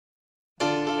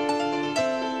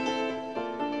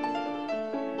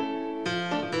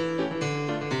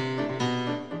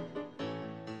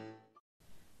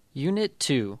Unit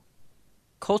 2,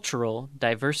 Cultural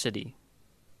Diversity.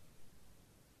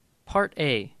 Part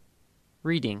A,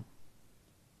 Reading.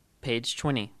 Page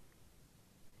 20.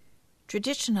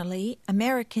 Traditionally,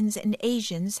 Americans and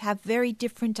Asians have very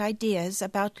different ideas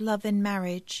about love and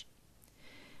marriage.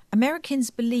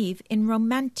 Americans believe in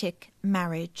romantic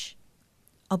marriage.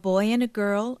 A boy and a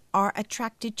girl are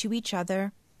attracted to each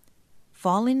other,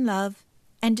 fall in love,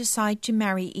 and decide to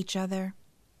marry each other.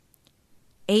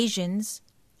 Asians,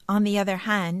 on the other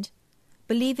hand,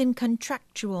 believe in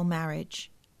contractual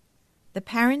marriage. The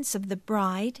parents of the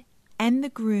bride and the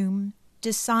groom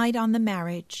decide on the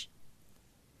marriage.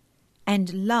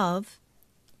 And love,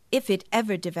 if it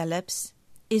ever develops,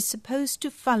 is supposed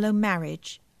to follow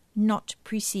marriage, not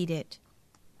precede it.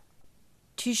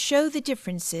 To show the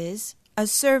differences, a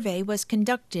survey was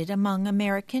conducted among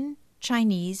American,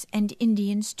 Chinese, and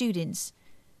Indian students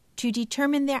to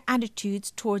determine their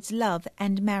attitudes towards love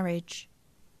and marriage.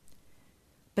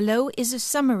 Below is a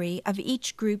summary of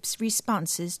each group's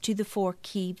responses to the 4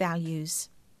 key values.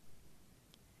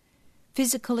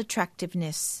 Physical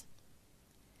attractiveness.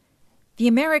 The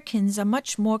Americans are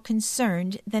much more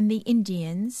concerned than the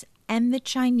Indians and the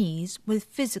Chinese with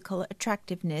physical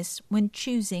attractiveness when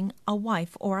choosing a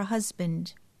wife or a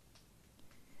husband.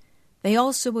 They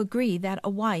also agree that a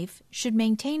wife should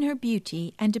maintain her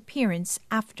beauty and appearance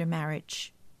after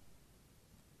marriage.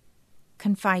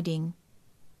 Confiding.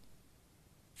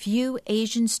 Few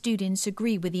Asian students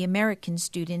agree with the American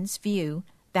students' view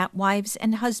that wives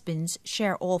and husbands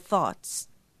share all thoughts.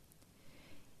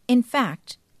 In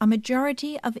fact, a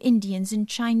majority of Indians and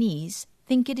Chinese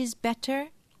think it is better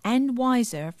and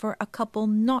wiser for a couple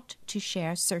not to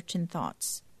share certain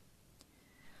thoughts.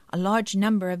 A large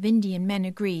number of Indian men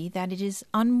agree that it is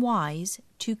unwise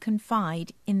to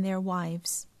confide in their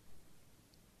wives.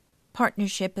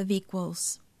 Partnership of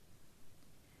equals.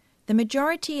 The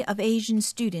majority of Asian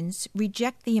students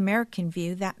reject the American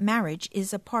view that marriage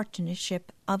is a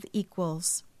partnership of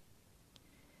equals.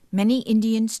 Many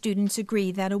Indian students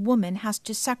agree that a woman has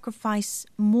to sacrifice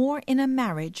more in a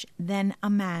marriage than a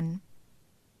man.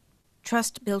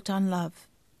 Trust built on love.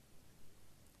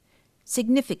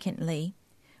 Significantly,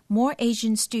 more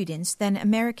Asian students than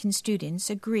American students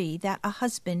agree that a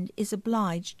husband is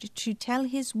obliged to tell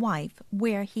his wife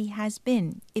where he has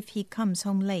been if he comes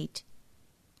home late.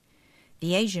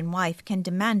 The Asian wife can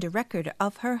demand a record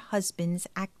of her husband's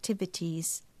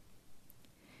activities.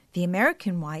 The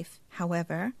American wife,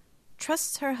 however,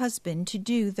 trusts her husband to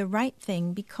do the right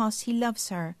thing because he loves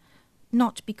her,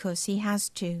 not because he has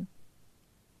to.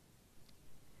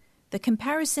 The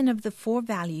comparison of the 4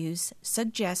 values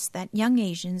suggests that young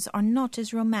Asians are not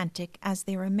as romantic as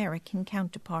their American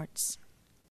counterparts.